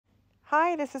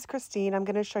Hi, this is Christine. I'm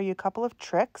going to show you a couple of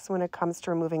tricks when it comes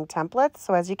to removing templates.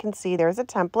 So as you can see, there's a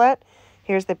template.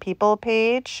 Here's the people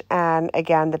page, and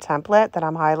again, the template that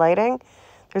I'm highlighting.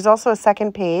 There's also a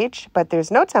second page, but there's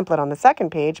no template on the second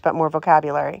page, but more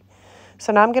vocabulary.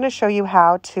 So now I'm going to show you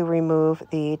how to remove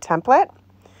the template.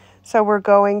 So we're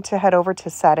going to head over to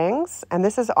settings, and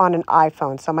this is on an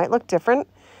iPhone, so it might look different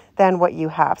than what you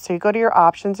have. So you go to your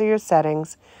options or your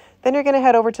settings, then you're going to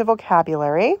head over to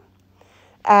vocabulary,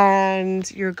 and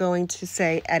you're going to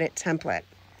say edit template.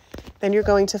 Then you're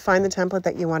going to find the template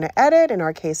that you want to edit. In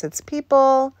our case, it's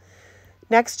people.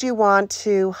 Next, you want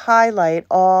to highlight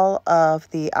all of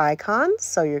the icons.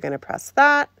 So you're going to press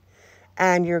that,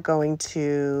 and you're going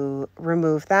to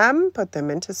remove them, put them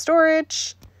into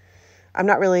storage. I'm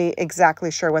not really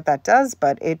exactly sure what that does,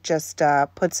 but it just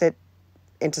puts it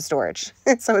into storage.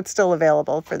 So it's still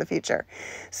available for the future.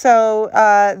 So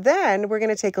then we're going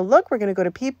to take a look. We're going to go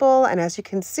to people. And as you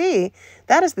can see,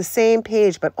 that is the same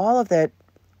page, but all of the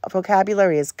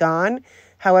vocabulary is gone.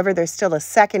 However, there's still a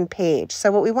second page.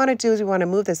 So what we want to do is we want to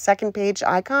move the second page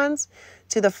icons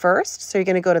to the first. So you're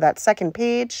going to go to that second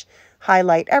page,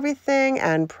 highlight everything,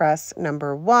 and press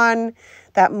number 1.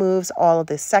 That moves all of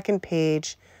the second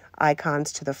page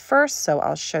icons to the first. So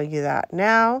I'll show you that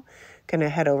now. Going to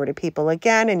head over to people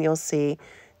again, and you'll see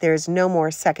there's no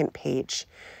more second page.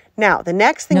 Now, the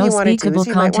next thing you want to do is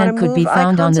you might want to move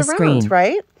icons around,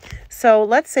 right? So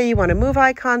let's say you want to move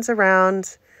icons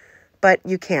around, but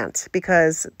you can't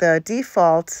because the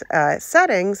default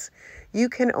settings, you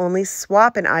can only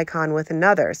swap an icon with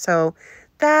another. So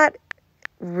that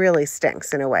really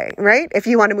stinks in a way, right? If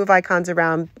you want to move icons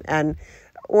around and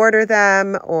order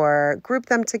them or group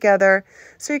them together.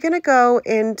 So you're going to go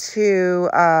into,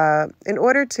 in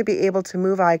order to be able to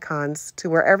move icons to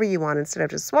wherever you want instead of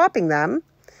just swapping them,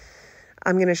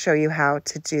 I'm going to show you how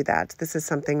to do that. This is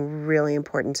something really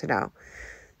important to know.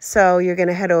 So you're going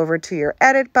to head over to your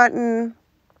edit button,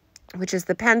 which is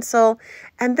the pencil,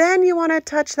 and then you want to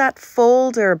touch that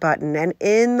folder button. And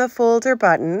in the folder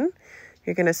button,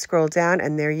 you're going to scroll down,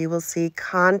 and there you will see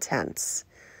contents.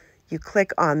 You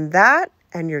click on that,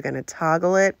 and you're going to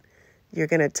toggle it. You're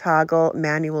going to toggle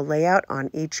manual layout on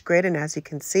each grid. And as you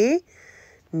can see,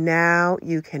 now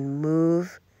you can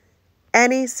move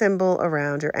any symbol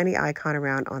around or any icon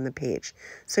around on the page.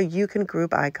 So you can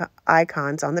group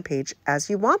icons on the page as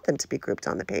you want them to be grouped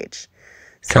on the page.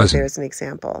 So there's an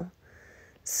example.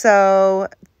 So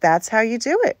that's how you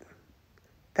do it.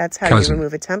 That's how you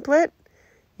remove a template.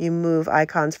 You move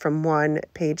icons from one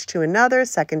page to another,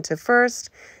 second to first,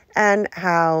 and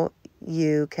how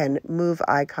you can move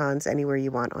icons anywhere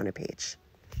you want on a page.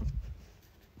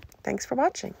 Thanks for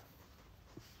watching.